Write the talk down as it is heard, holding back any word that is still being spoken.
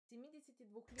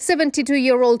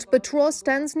72-year-old Petro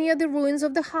stands near the ruins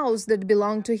of the house that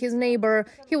belonged to his neighbor.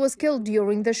 He was killed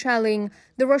during the shelling.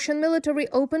 The Russian military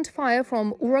opened fire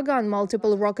from Uragan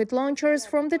multiple rocket launchers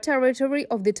from the territory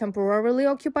of the temporarily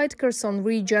occupied Kherson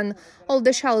region. All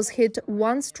the shells hit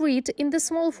one street in the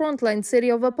small frontline city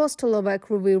of Apostolove,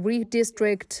 Kryvyi Rih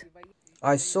district.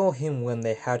 I saw him when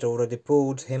they had already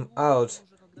pulled him out.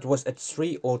 It was at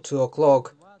 3 or 2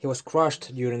 o'clock. He was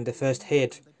crushed during the first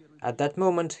hit. At that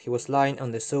moment, he was lying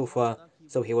on the sofa,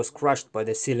 so he was crushed by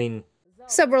the ceiling.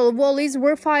 Several volleys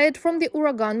were fired from the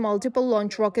Uragan multiple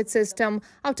launch rocket system.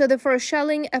 After the first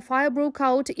shelling, a fire broke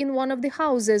out in one of the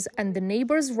houses and the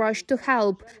neighbors rushed to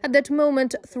help. At that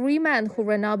moment, 3 men who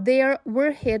ran up there were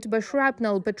hit by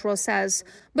shrapnel, Petro says.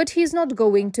 But he's not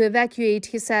going to evacuate,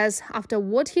 he says. After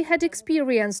what he had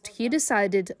experienced, he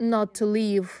decided not to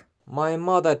leave. My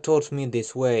mother taught me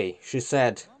this way. She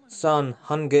said, "Son,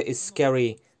 hunger is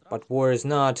scary, but war is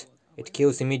not. It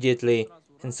kills immediately,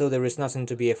 and so there is nothing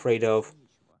to be afraid of."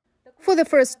 For the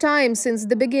first time since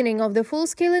the beginning of the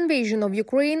full-scale invasion of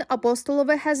Ukraine,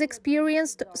 Apostolove has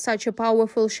experienced such a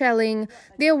powerful shelling.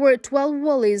 There were 12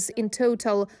 volleys in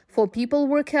total. 4 people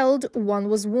were killed, 1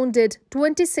 was wounded,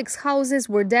 26 houses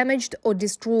were damaged or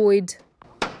destroyed.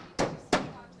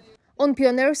 On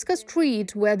Pionerska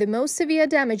Street, where the most severe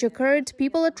damage occurred,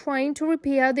 people are trying to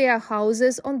repair their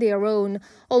houses on their own.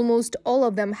 Almost all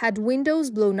of them had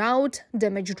windows blown out,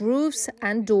 damaged roofs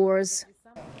and doors.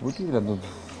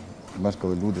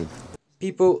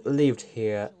 People lived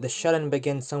here. The shelling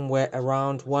began somewhere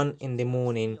around 1 in the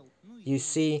morning. You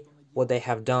see what they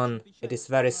have done. It is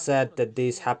very sad that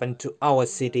this happened to our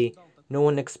city. No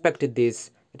one expected this.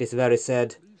 It is very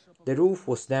sad. The roof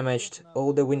was damaged,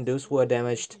 all the windows were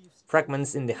damaged.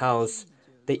 Fragments in the house.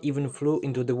 They even flew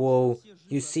into the wall.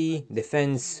 You see, the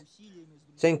fence.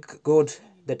 Thank God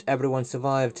that everyone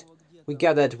survived. We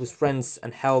gathered with friends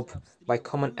and help by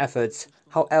common efforts.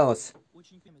 How else?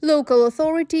 Local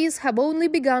authorities have only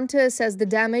begun to assess the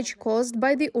damage caused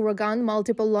by the Uragan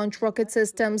multiple launch rocket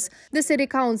systems. The city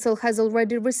council has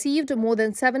already received more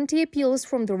than 70 appeals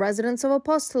from the residents of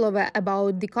Apostolove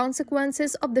about the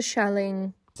consequences of the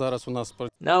shelling.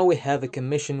 Now we have a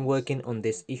commission working on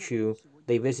this issue.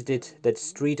 They visited that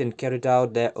street and carried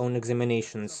out their own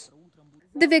examinations.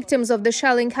 The victims of the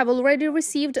shelling have already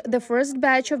received the first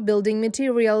batch of building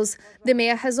materials. The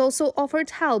mayor has also offered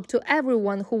help to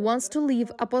everyone who wants to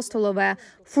leave Apostolove.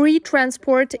 Free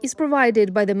transport is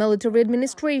provided by the military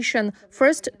administration.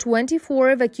 First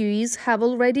 24 evacuees have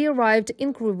already arrived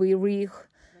in Kryvyi Rih.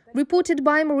 Reported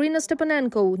by Marina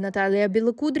Stepanenko, Natalia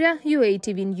Bilokudrya,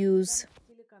 UATV News.